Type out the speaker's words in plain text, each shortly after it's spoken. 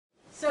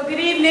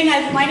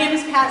evening. My name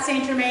is Pat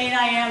Saint-Germain.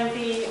 I am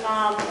the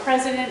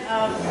president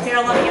of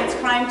Fairlawn Against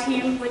Crime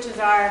Team, which is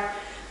our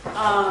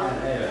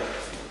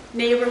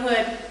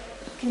neighborhood.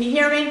 Can you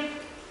hear me?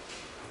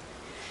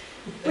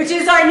 Which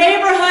is our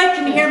neighborhood.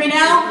 Can you hear me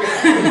now?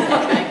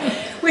 Okay.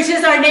 Which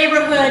is our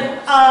neighborhood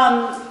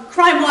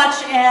crime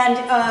watch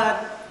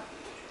and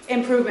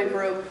improvement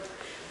group.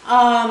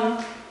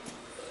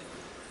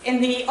 In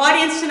the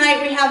audience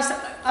tonight, we have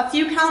a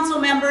few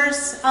council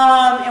members,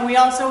 and we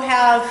also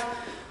have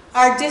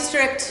our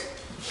district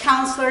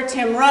councilor,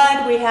 Tim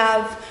Rudd. We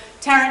have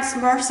Terrence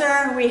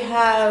Mercer. We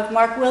have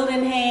Mark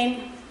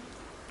Wildenhain.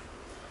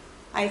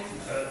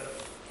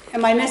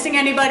 Am I missing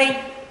anybody?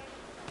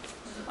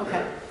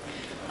 Okay.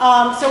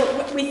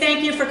 So we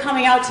thank you for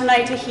coming out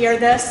tonight to hear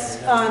this,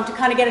 to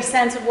kind of get a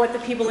sense of what the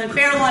people in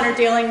Fairlawn are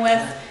dealing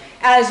with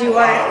as you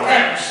are. A lot of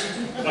rats,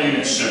 plain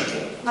and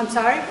simple. I'm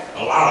sorry?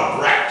 A lot of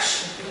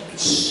rats.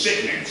 It's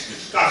sickening, it's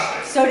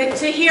disgusting. So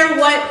to hear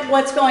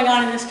what's going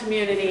on in this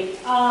community.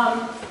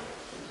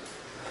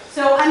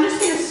 So I'm just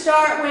going to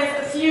start with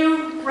a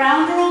few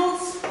ground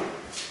rules.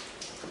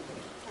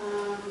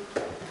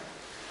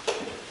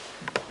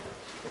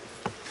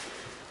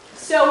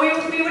 So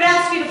we would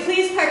ask you to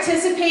please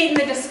participate in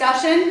the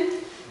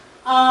discussion,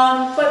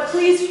 but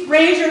please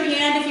raise your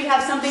hand if you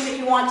have something that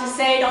you want to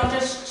say. Don't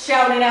just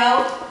shout it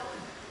out.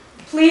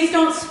 Please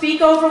don't speak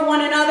over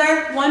one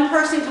another. One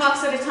person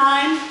talks at a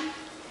time.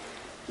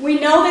 We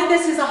know that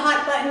this is a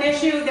hot button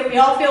issue that we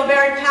all feel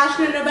very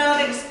passionate about,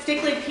 and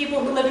particularly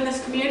people who live in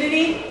this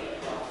community.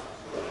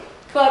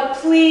 But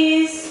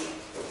please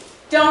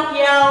don't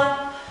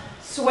yell,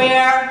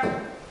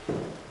 swear,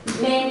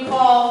 name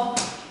call.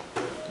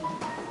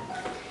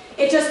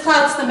 It just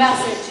clouds the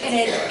message, and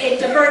it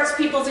diverts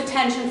people's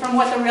attention from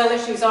what the real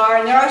issues are.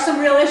 And there are some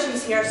real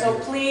issues here, so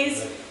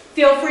please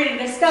feel free to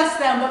discuss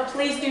them, but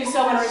please do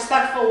so in a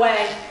respectful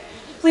way.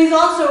 Please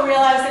also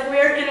realize that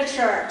we're in a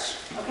church,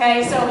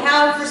 okay? So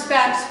have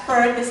respect for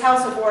this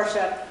house of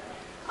worship.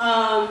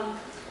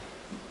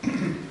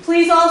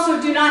 Please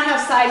also do not have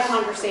side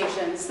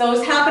conversations.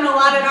 Those happen a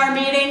lot at our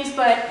meetings,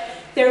 but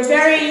they're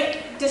very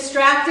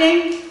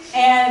distracting,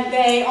 and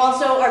they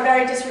also are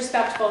very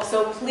disrespectful.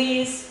 So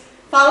please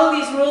follow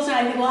these rules, and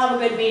I think we'll have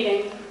a good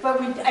meeting.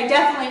 But I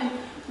definitely,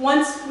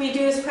 once we do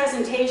this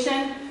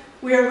presentation,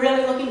 we're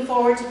really looking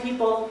forward to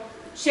people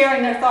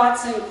sharing their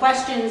thoughts and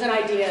questions and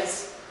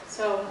ideas.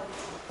 So,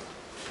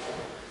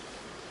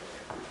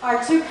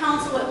 our two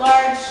council at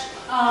large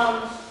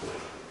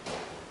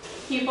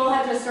people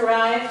have just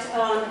arrived,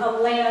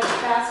 Elena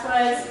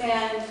Vasquez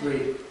and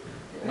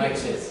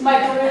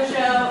Mike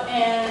Caruso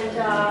and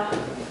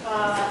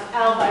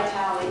Al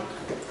Vitale.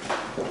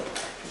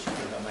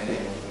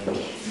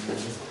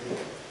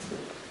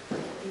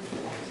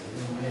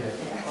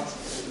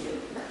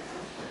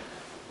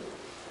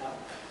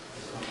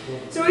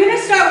 So we're going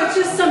to start with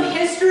just some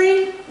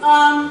history.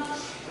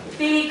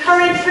 The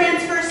current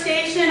transfer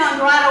station on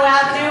Corrado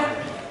Avenue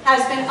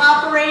has been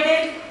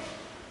operated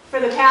for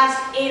the past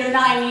 8 or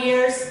 9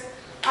 years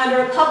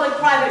under a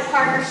public-private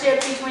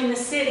partnership between the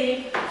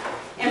city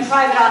and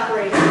private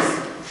operators.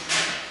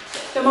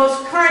 The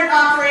most current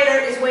operator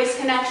is Waste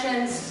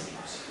Connections.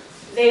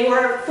 They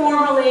were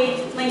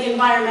formerly Link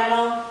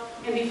Environmental,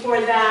 and before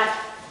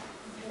that,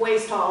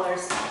 Waste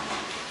Haulers.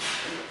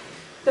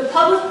 The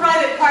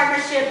public-private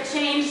partnership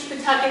changed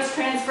Pawtucket's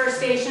transfer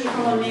station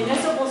from a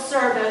municipal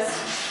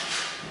service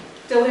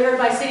delivered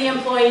by city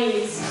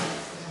employees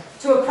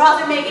to a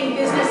profit-making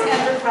business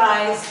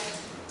enterprise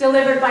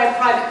delivered by a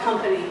private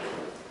company.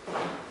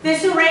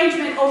 This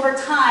arrangement over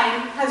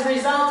time has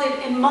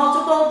resulted in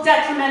multiple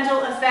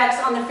detrimental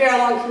effects on the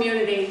Fairlawn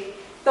community.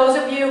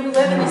 Those of you who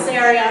live in this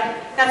area,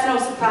 that's no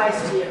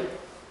surprise to you.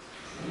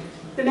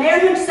 The mayor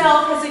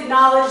himself has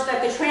acknowledged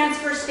that the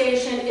transfer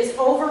station is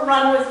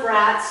overrun with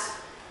rats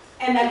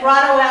and that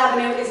Corrado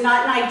Avenue is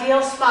not an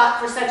ideal spot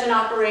for such an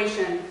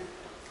operation.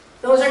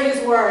 Those are his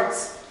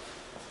words.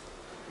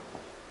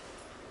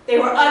 They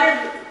were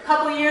uttered a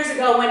couple years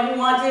ago when he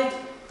wanted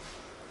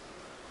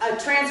a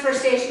transfer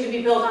station to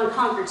be built on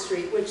Concord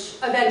Street, which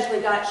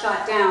eventually got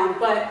shot down.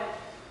 But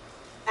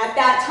at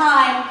that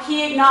time,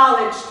 he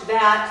acknowledged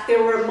that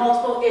there were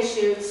multiple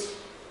issues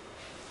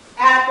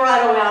at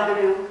Corrado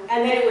Avenue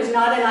and that it was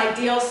not an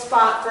ideal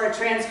spot for a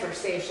transfer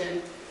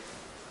station.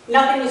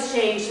 Nothing has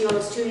changed in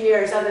those 2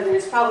 years other than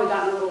it's probably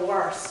gotten a little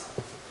worse.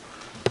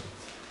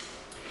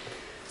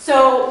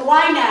 So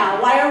why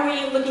now? Why are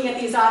we looking at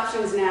these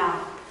options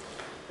now?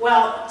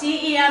 Well,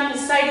 DEM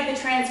has cited the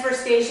transfer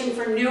station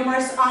for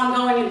numerous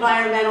ongoing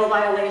environmental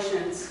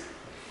violations.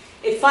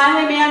 It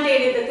finally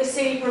mandated that the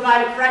city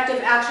provide a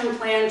corrective action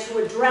plan to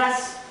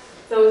address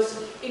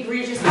those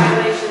egregious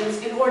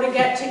violations in order to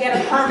get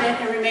a permit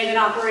and remain in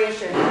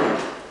operation.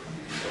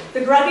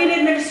 The Grubbian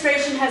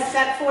administration has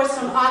set forth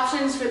some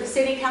options for the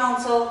City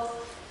Council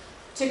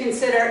to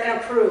consider and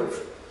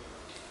approve.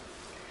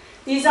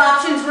 These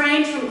options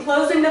range from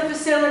closing the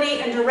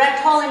facility and direct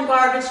hauling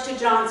garbage to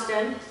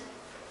Johnston,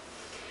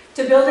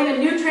 to building a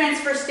new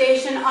transfer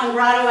station on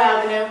Corrado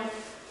Avenue,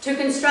 to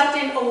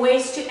constructing a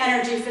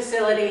waste-to-energy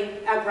facility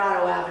at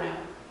Corrado Avenue.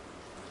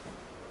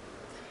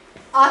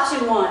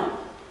 Option 1,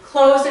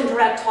 close and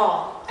direct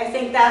haul. I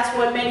think that's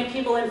what many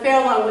people in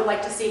Fairlawn would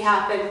like to see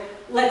happen.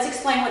 Let's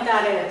explain what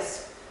that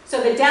is.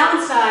 So the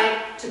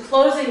downside to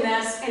closing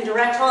this and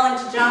direct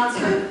hauling to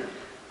Johnston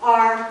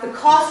are the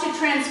cost to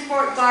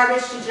transport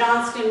garbage to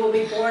Johnston will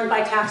be borne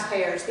by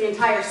taxpayers, the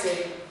entire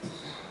city.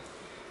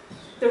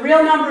 The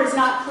real number is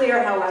not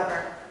clear,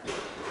 however.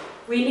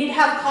 We need to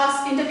have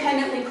costs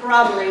independently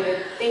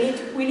corroborated.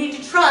 We need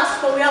to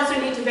trust, but we also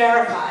need to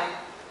verify.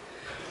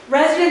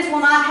 Residents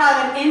will not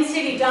have an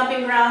in-city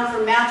dumping ground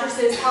for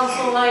mattresses,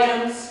 household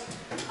items,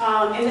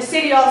 and the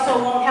city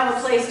also won't have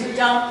a place to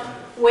dump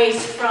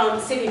waste from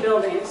city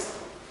buildings.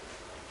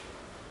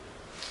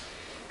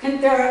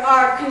 There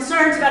are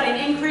concerns about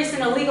an increase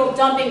in illegal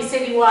dumping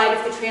citywide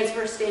if the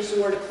transfer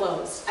station were to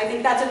close. I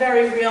think that's a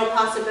very real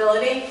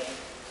possibility.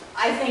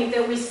 I think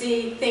that we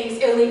see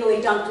things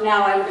illegally dumped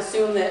now. I would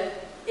assume that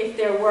if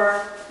there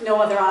were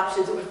no other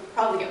options, it would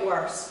probably get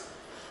worse.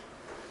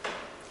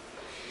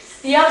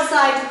 The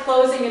upside to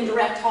closing and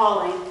direct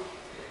hauling.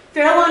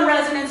 Fairlawn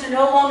residents are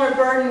no longer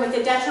burdened with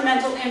the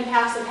detrimental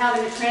impacts of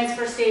having a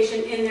transfer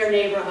station in their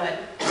neighborhood.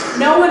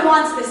 No one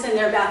wants this in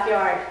their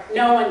backyard.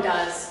 No one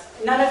does.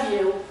 None of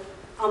you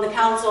on the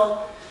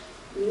council,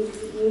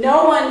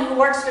 no one who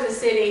works for the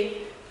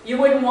city, you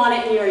wouldn't want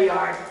it in your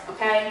yard,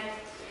 okay?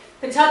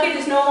 Pawtucket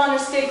is no longer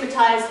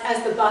stigmatized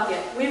as the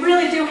bucket. We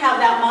really do have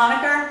that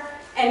moniker,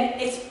 and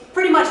it's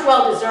pretty much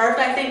well-deserved,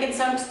 I think, in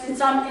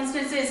some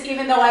instances,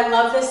 even though I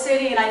love this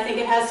city and I think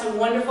it has some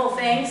wonderful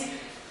things.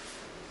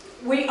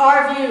 We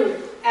are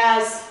viewed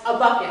as a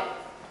bucket.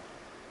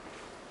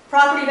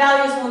 Property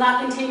values will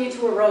not continue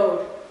to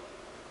erode.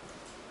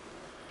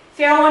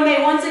 Fairlawn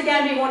may once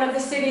again be one of the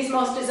city's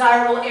most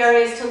desirable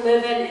areas to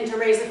live in and to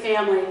raise a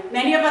family.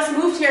 Many of us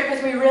moved here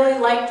because we really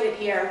liked it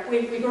here.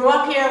 We grew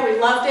up here, we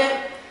loved it.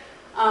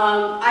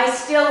 I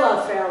still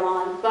love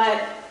Fairlawn,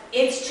 but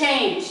it's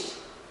changed.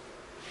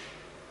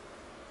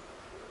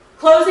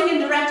 Closing and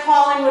direct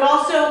hauling would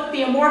also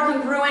be a more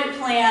congruent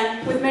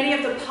plan with many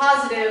of the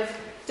positive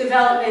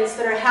developments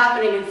that are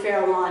happening in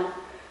Fairlawn.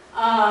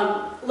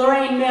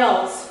 Lorraine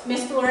Mills,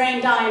 Miss Lorraine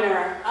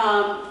Diner,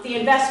 the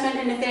investment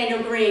in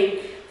Nathaniel Green.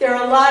 There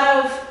are a lot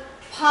of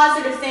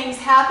positive things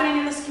happening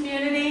in this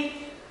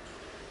community,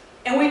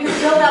 and we could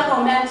build up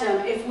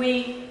momentum if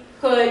we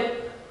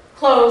could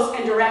close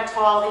and direct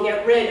haul and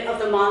get rid of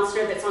the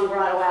monster that's on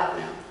Corrado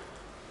Avenue.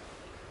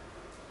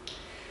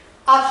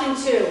 Option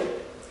 2,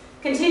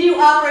 continue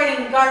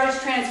operating the garbage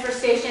transfer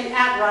station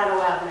at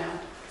Corrado Avenue.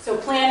 So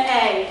Plan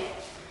A,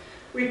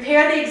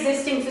 repair the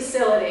existing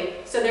facility.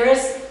 So there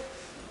is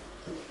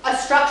a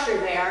structure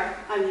there.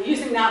 I'm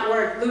using that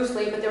word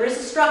loosely, but there is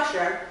a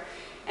structure.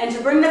 And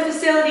to bring the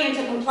facility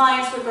into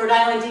compliance with Rhode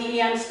Island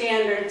DEM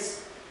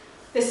standards,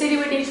 the city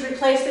would need to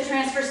replace the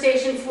transfer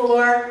station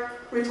floor,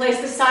 replace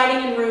the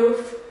siding and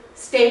roof,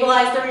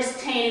 stabilize the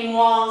retaining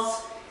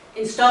walls,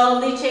 install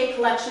a leachate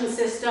collection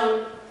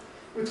system,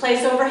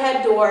 replace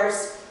overhead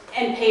doors,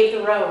 and pave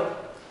the road.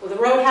 Well, the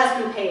road has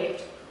been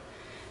paved.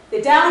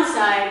 The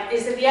downside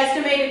is that the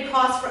estimated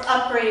cost for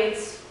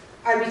upgrades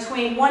are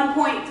between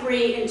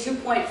 $1.3 and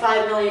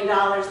 $2.5 million,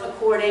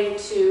 according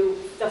to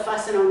the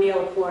Fuss and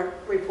O'Neill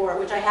report,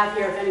 which I have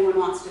here if anyone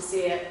wants to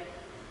see it.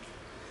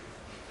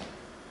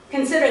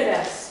 Consider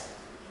this.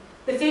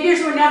 The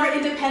figures were never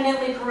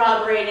independently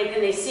corroborated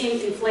and they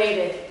seemed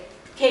inflated.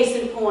 Case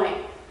in point,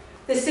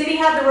 the city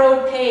had the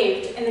road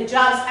paved and the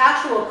job's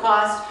actual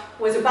cost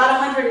was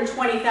about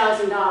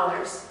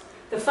 $120,000.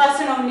 The Fuss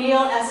and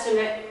O'Neill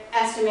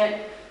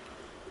estimate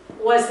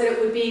was that it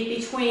would be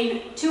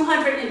between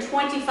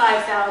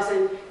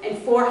 $225,000 and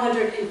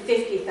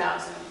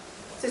 $450,000.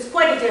 So it's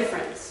quite a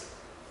difference.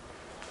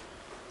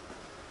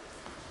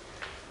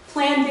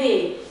 Plan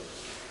B,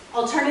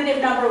 alternative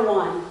number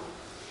 1.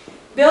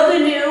 Build a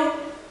new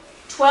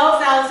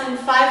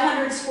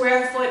 12,500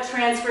 square foot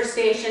transfer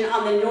station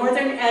on the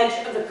northern edge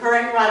of the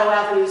current Corrado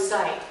Avenue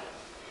site.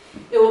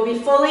 It will be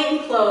fully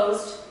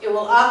enclosed. It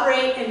will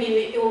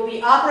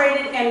be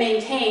operated and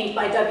maintained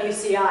by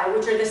WCI,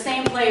 which are the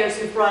same players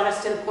who brought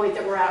us to the point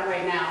that we're at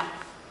right now.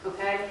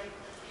 Okay?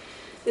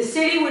 The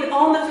city would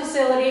own the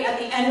facility at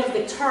the end of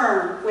the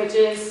term, which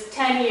is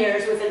 10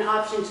 years with an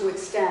option to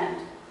extend.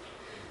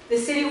 The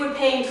city would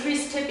pay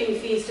increased tipping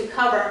fees to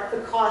cover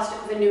the cost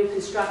of the new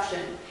construction.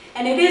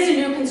 And it is a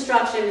new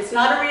construction. It's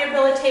not a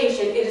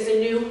rehabilitation. It is a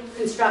new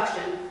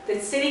construction. The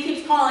city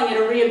keeps calling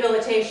it a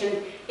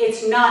rehabilitation.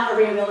 It's not a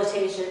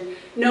rehabilitation.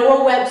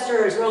 Noah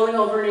Webster is rolling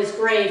over in his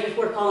grave if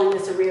we're calling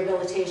this a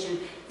rehabilitation.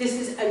 This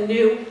is a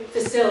new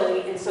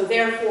facility, and so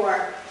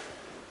therefore,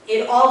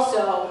 it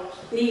also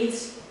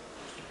needs,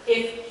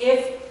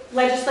 if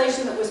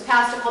legislation that was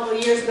passed a couple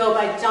of years ago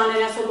by Donna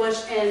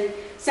Nesselbush and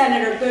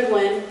Senator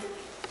Goodwin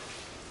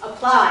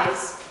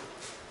applies,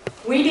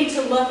 we need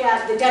to look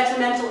at the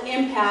detrimental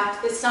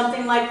impact that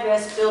something like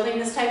this, building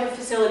this type of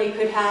facility,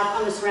 could have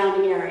on the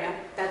surrounding area.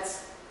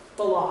 That's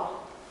the law.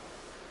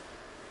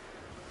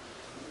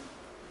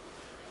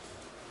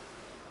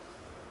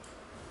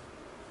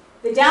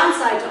 The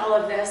downside to all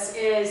of this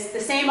is the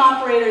same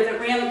operator that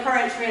ran the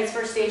current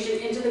transfer station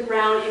into the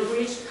ground and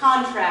breached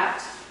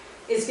contract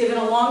is given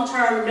a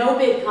long-term,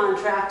 no-bid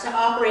contract to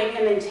operate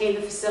and maintain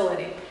the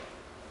facility.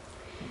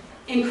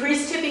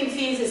 Increased tipping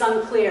fees is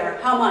unclear.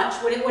 How much?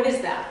 What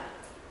is that?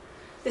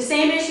 The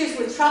same issues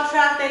with truck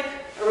traffic,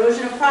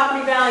 erosion of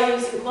property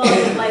values, and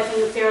quality of life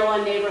in the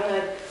Fairlawn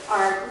neighborhood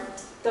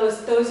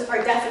those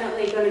are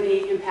definitely going to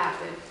be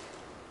impacted.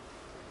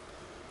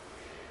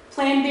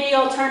 Plan B,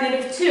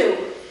 alternative 2.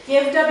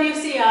 Give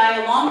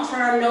WCI a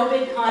long-term,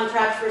 no-bid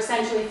contract for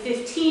essentially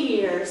 15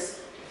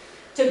 years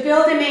to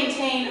build and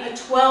maintain a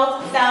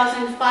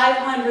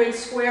 12,500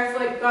 square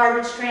foot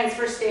garbage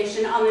transfer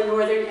station on the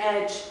northern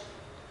edge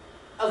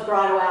of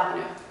Corrado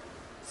Avenue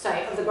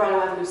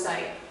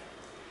site,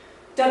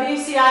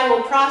 WCI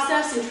will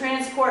process and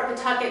transport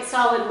Pawtucket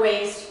solid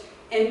waste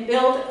and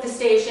build the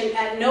station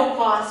at no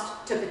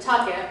cost to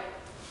Pawtucket,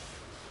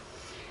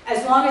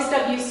 as long as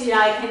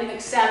WCI can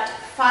accept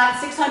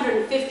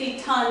 650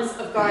 tons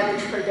of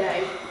garbage per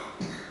day.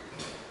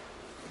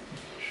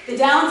 The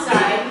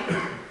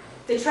downside,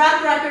 the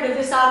track record of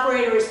this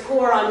operator is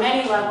poor on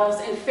many levels,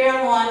 and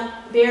Fairlawn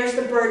bears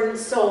the burden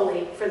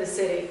solely for the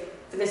city.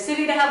 For the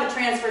city to have a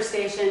transfer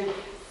station,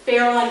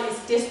 Fairlawn is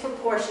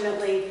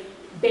disproportionately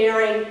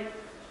bearing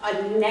a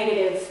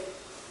negative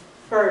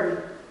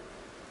burden.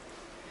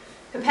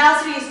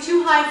 Capacity is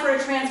too high for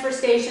a transfer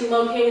station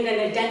located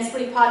in a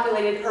densely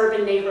populated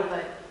urban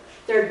neighborhood.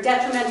 There are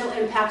detrimental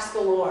impacts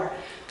galore.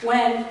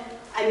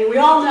 We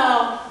all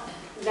know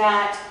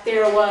that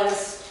there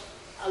was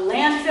a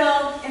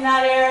landfill in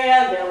that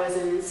area, there was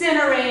an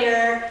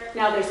incinerator,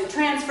 now there's a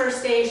transfer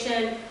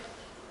station,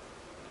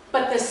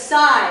 but the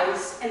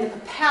size and the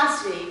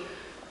capacity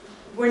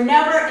were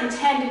never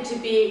intended to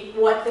be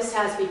what this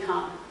has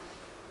become.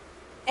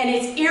 And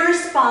it's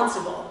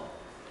irresponsible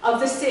of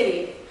the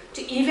city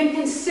to even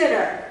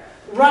consider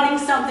running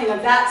something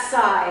of that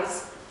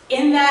size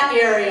in that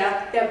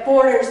area that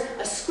borders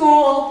a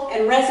school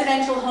and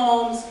residential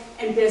homes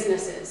and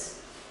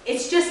businesses.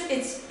 It's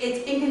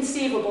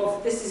inconceivable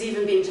that this is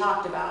even being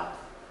talked about.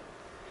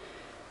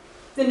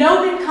 The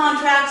no-bid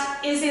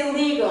contract is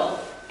illegal,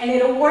 and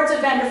it awards a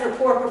vendor for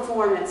poor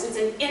performance. It's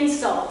an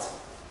insult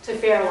to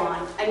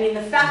Fairlawn.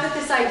 The fact that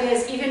this idea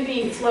is even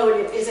being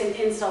floated is an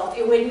insult.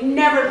 It would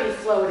never be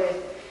floated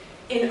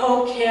in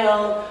Oak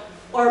Hill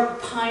or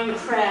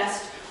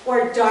Pinecrest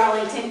or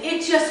Darlington.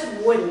 It just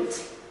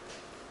wouldn't.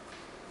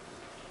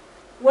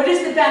 What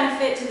is the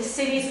benefit to the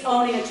city's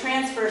owning a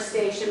transfer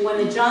station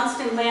when the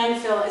Johnston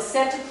landfill is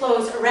set to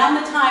close around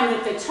the time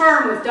that the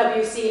term with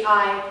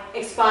WCI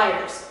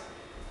expires?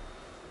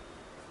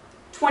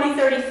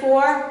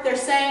 2034, they're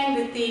saying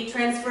that the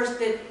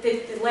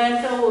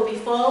landfill will be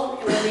full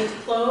and will need to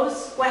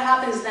close. What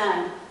happens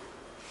then?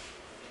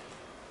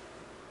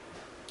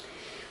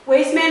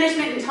 Waste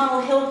Management and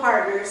Tunnel Hill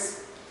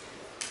Partners.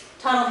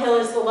 Tunnel Hill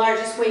is the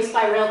largest waste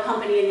by rail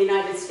company in the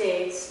United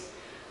States.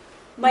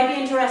 Might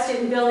be interested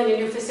in building a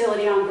new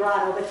facility on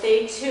Corrado, but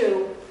they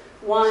too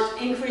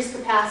want increased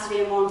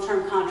capacity and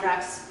long-term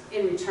contracts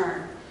in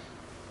return.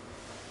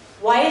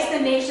 Why is the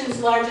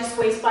nation's largest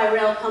waste by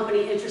rail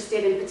company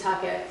interested in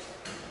Pawtucket?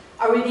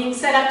 Are we being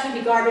set up to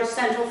be garbage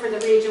central for the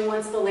region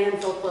once the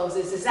landfill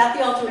closes? Is that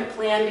the ultimate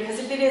plan? Because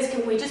if it is,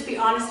 can we just be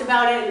honest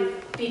about it and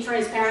be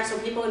transparent so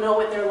people know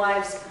what their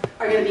lives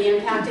are going to be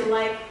impacted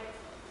like?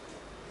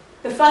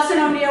 The Fuss and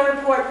O'Neill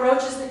report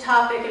broaches the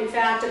topic, in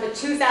fact, of a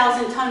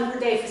 2,000 ton per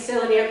day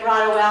facility at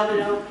Corrado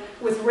Avenue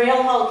with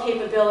rail haul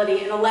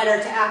capability in a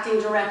letter to acting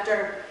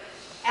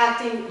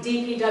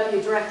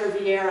DPW Director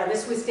Vieira.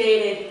 This was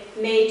dated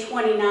May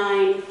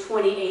 29,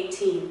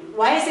 2018.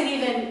 Why is it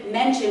even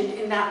mentioned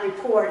in that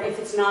report if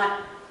it's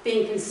not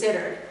being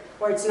considered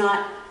or it's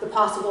not the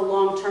possible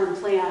long-term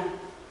plan?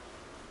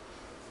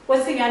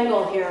 What's the end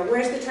goal here?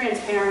 Where's the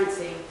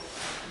transparency?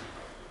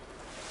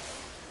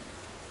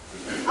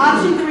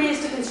 Option 3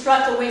 is to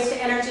construct a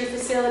waste-to-energy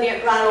facility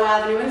at Corrado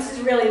Avenue, and this is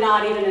really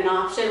not even an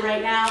option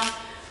right now,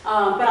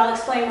 but I'll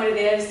explain what it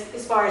is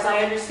as far as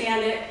I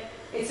understand it.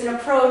 It's an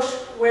approach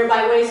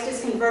whereby waste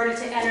is converted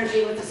to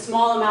energy with a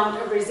small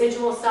amount of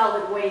residual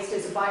solid waste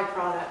as a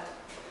byproduct.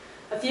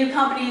 A few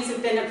companies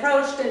have been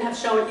approached and have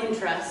shown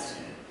interest.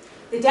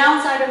 The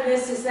downside of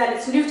this is that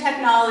it's new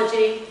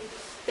technology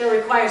that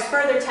requires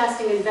further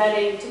testing and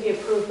vetting to be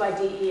approved by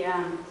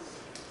DEM.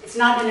 It's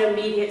not an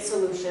immediate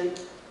solution.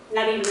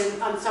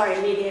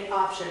 Immediate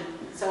option.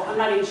 So I'm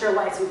not even sure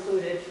why it's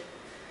included.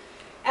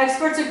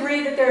 Experts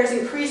agree that there is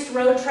increased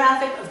road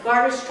traffic of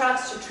garbage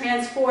trucks to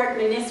transport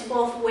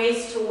municipal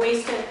waste to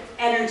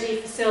waste-to-energy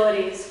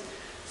facilities.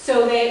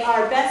 So they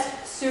are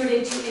best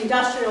suited to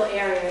industrial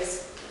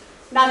areas,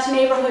 not to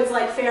neighborhoods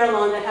like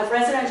Fairlawn that have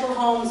residential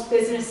homes,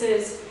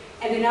 businesses,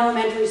 and an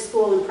elementary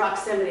school in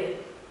proximity.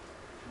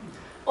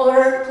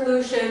 Odor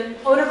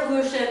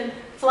pollution,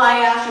 fly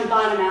ash, and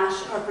bottom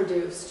ash are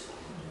produced.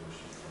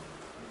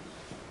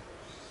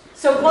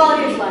 So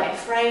quality of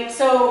life, right?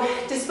 So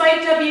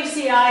despite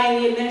WCI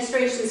and the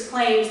administration's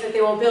claims that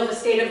they will build a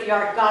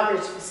state-of-the-art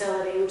garbage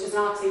facility, which is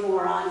an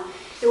oxymoron,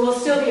 there will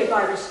still be a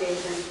garbage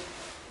station.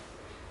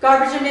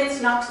 Garbage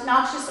emits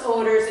noxious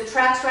odors,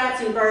 attracts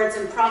rats and birds,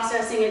 and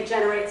processing it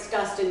generates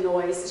dust and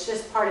noise. It's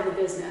just part of the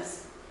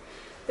business.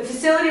 The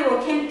facility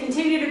will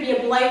continue to be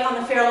a blight on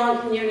the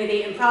Fairlawn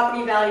community, and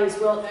property values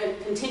will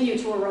continue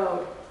to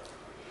erode.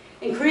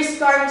 Increased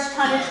garbage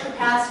tonnage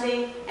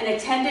capacity and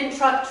attendant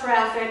truck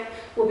traffic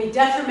will be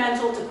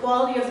detrimental to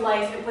quality of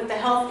life and put the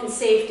health and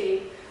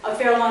safety of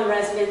Fairlawn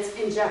residents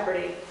in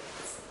jeopardy.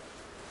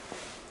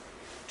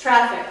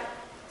 Traffic.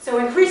 So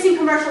increasing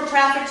commercial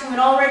traffic to an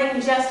already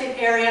congested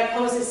area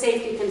poses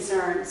safety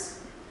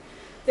concerns.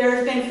 There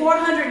have been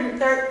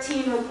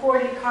 413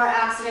 reported car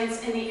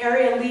accidents in the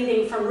area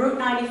leading from Route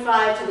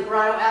 95 to the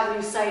Corrado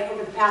Avenue site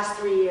over the past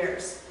 3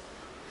 years.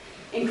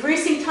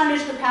 Increasing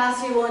tonnage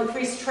capacity will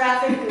increase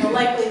traffic and the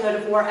likelihood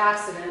of more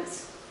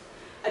accidents.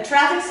 A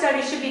traffic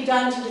study should be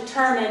done to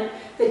determine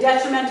the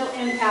detrimental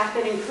impact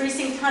that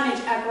increasing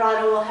tonnage at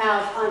Corrado will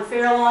have on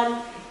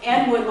Fairlawn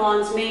and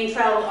Woodlawn's main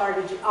travel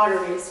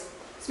arteries,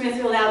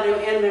 Smithfield Avenue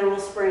and Mineral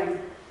Spring.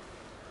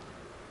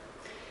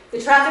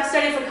 The traffic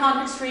study for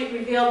Concord Street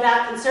revealed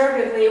that,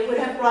 conservatively, it would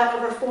have brought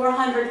over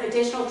 400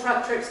 additional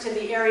truck trips to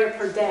the area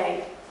per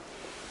day.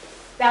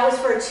 That was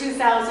for a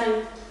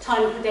 2,000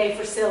 ton per day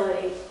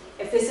facility.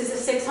 If this is a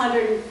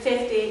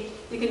 650,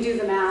 you can do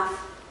the math,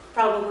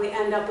 probably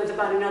end up with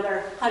about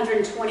another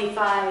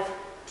 125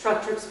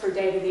 truck trips per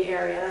day to the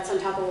area. That's on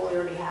top of what we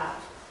already have.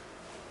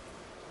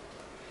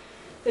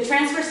 The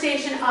transfer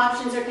station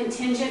options are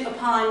contingent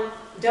upon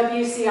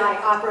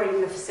WCI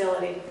operating the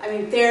facility. I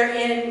mean,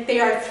 they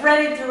are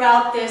threaded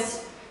throughout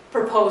this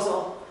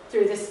proposal,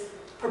 through this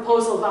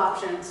proposal of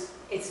options.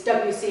 It's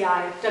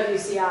WCI,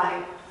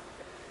 WCI.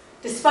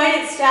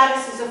 Despite its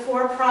status as a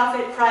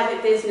for-profit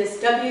private business,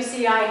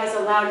 WCI has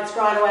allowed its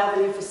Corrado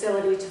Avenue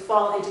facility to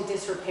fall into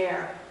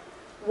disrepair.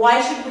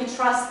 Why should we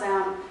trust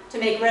them to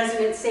make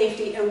resident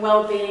safety and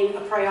well-being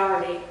a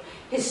priority?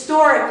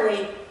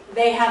 Historically,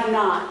 they have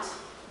not.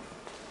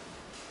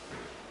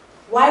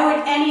 Why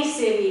would any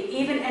city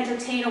even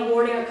entertain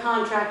awarding a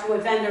contract to a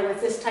vendor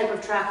with this type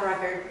of track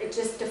record? It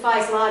just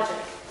defies logic.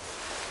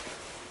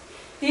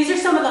 These are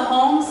some of the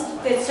homes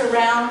that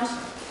surround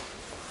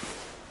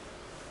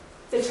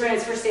the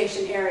transfer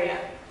station area.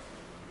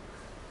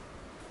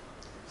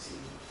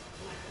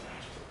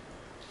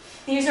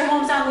 These are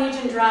homes on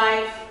Legion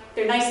Drive.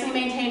 They're nicely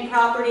maintained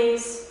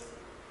properties.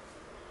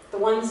 The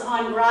ones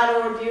on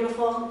Corrado are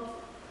beautiful.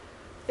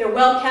 They're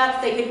well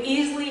kept. They could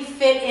easily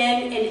fit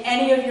in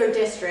any of your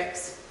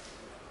districts.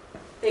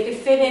 They could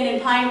fit in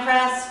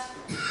Pinecrest,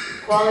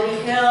 Quality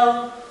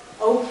Hill,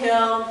 Oak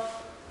Hill.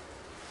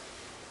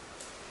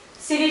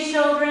 City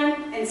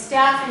children and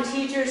staff and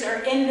teachers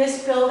are in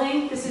this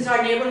building. This is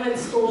our neighborhood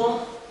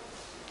school.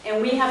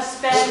 And we have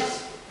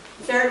spent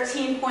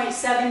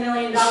 $13.7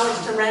 million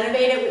to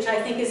renovate it, which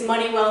I think is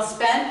money well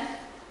spent.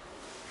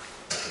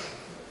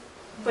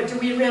 But do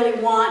we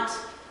really want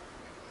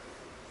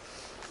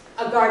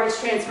a garbage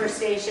transfer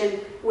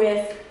station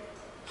with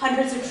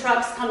hundreds of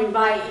trucks coming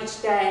by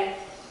each day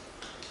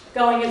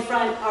going in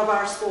front of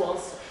our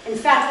schools? In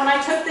fact, when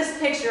I took this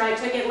picture, I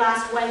took it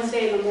last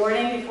Wednesday in the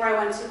morning before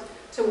I went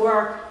to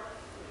work.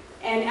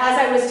 And as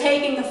I was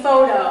taking the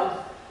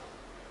photo,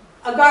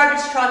 a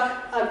garbage truck,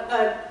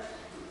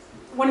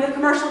 one of the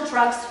commercial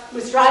trucks,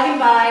 was driving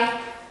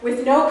by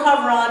with no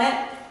cover on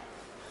it,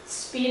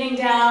 speeding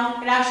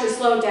down. It actually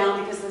slowed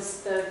down because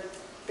of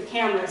the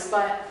cameras,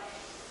 but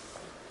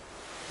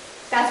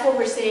that's what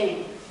we're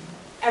seeing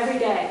every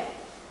day.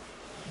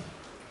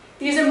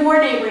 These are more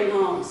neighboring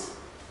homes.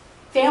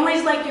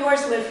 Families like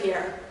yours live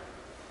here.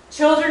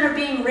 Children are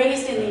being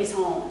raised in these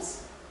homes.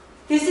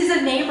 This is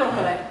a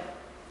neighborhood.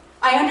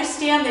 I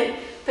understand that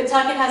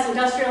Pawtucket has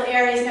industrial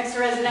areas next to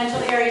residential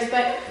areas,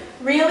 but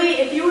really,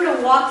 if you were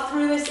to walk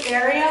through this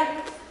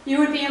area, you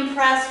would be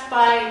impressed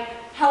by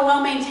how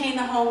well maintained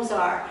the homes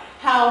are,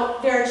 how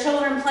there are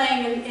children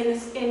playing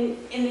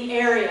in the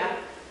area.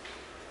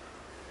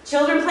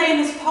 Children play in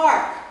this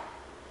park.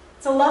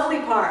 It's a lovely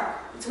park.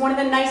 It's one of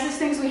the nicest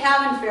things we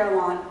have in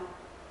Fairlawn.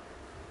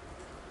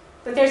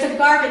 But there's a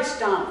garbage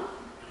dump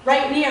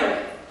right near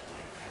it.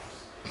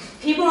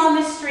 People on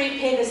this street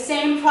pay the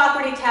same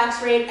property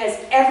tax rate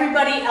as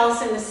everybody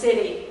else in the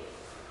city.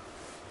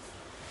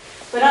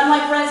 But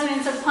unlike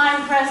residents of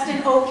Pinecrest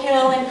and Oak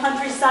Hill and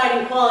Countryside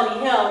and Quality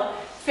Hill,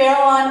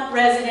 Fairlawn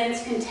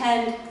residents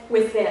contend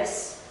with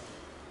this.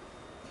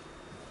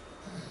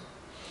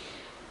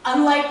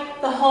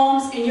 Unlike the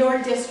homes in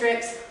your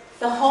districts,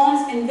 the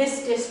homes in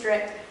this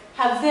district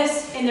have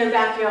this in their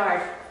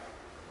backyard.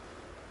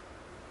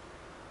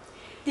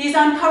 These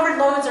uncovered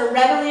loads are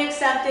readily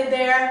accepted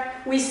there.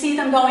 We see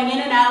them going in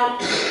and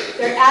out.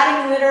 They're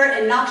adding litter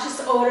and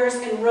noxious odors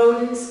and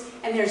rodents,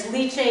 and there's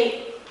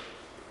leachate.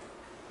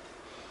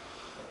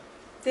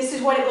 This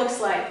is what it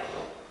looks like.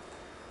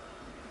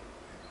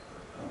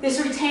 This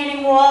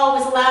retaining wall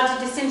was allowed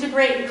to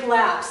disintegrate and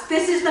collapse.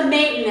 This is the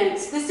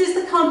maintenance. This is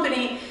the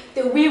company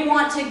that we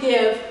want to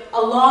give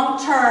a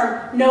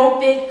long-term,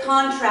 no-bid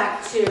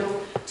contract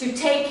to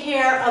take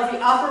care of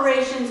the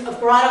operations of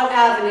Corrado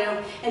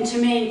Avenue and to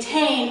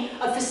maintain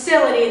a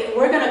facility that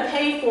we're going to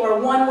pay for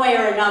one way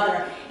or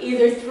another.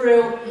 either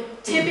through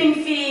tipping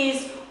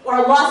fees or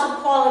loss of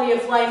quality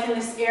of life in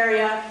this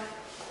area.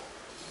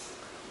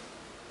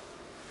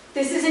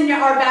 This is in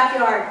our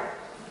backyard.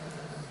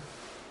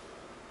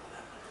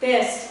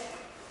 This.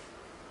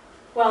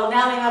 Well,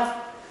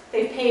 now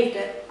they've paved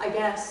it, I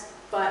guess,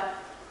 but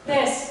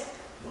this.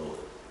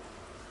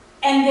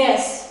 And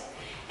this.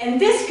 And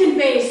this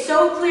conveys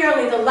so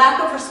clearly the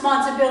lack of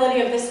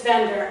responsibility of this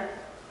vendor.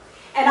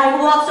 And I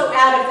will also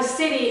add of the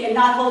city in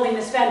not holding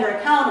this vendor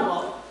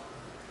accountable.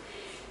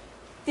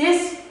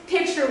 This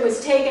picture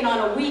was taken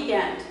on a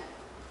weekend.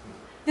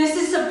 This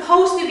is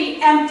supposed to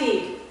be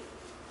emptied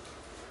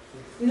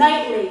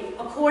nightly,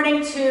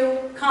 according to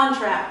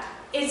contract.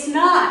 It's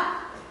not.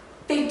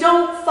 They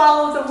don't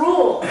follow the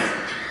rules.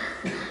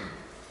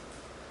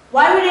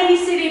 Why would any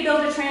city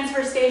build a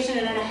transfer station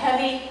in a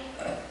heavily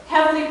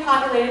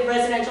populated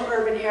residential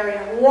urban area?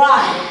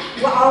 Why?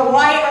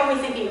 Why are we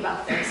thinking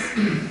about this?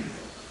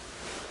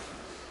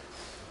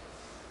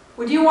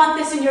 Would you want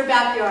this in your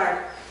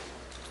backyard?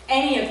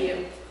 Any of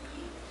you?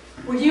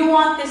 Would you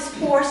want this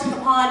forced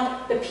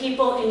upon the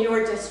people in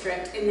your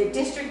district, in the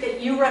district that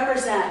you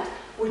represent?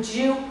 Would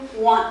you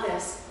want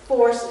this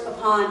forced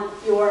upon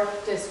your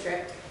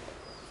district?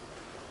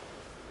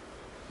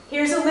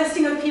 Here's a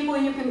listing of people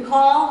you can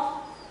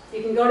call.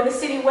 You can go to the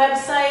city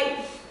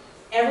website.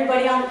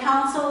 Everybody on the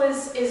council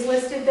is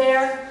listed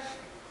there.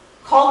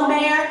 Call the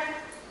mayor.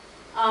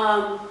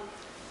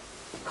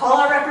 Call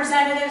our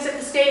representatives at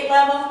the state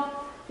level,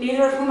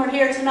 neither of whom are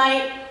here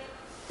tonight.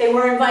 They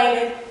were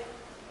invited,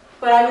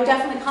 but I would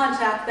definitely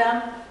contact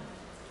them.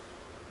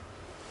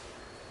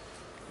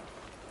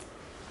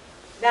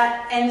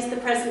 That ends the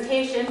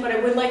presentation, but I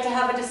would like to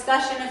have a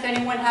discussion if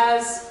anyone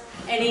has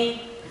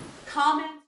any comments.